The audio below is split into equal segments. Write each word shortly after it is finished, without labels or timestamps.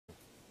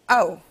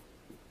Oh,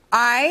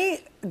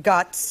 I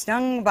got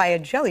stung by a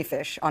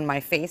jellyfish on my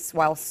face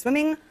while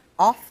swimming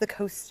off the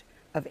coast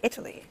of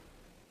Italy.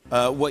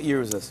 What year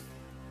was this?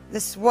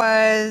 This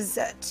was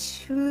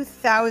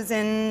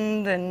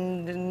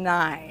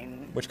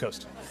 2009. Which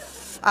coast?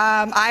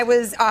 I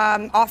was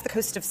off the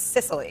coast of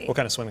Sicily. What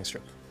kind of swimming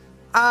strip?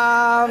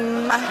 I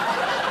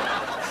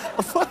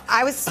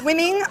was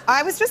swimming.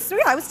 I was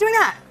doing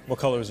that. What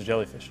color was the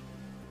jellyfish?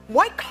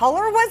 What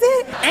color was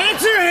it?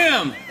 Answer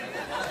him!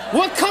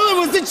 What color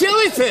was the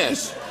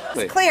jellyfish?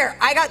 It's clear.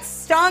 I got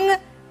stung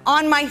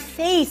on my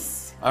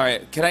face. All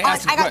right, can I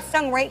ask I got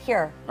stung right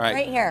here. All right.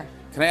 Right here.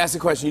 Can I ask a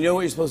question? You know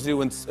what you're supposed to do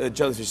when a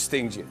jellyfish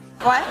stings you?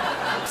 What?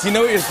 So you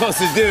know what you're supposed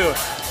to do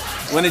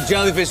when a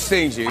jellyfish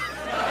stings you?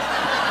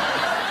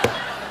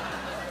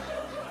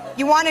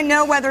 You want to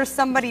know whether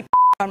somebody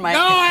on my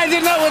No, I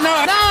did not.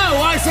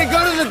 No, I said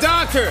go to the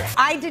doctor.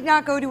 I did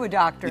not go to a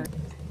doctor.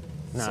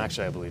 No,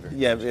 actually, I believe her.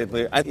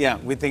 Yeah,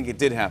 we think it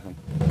did happen.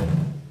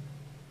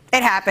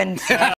 It happened.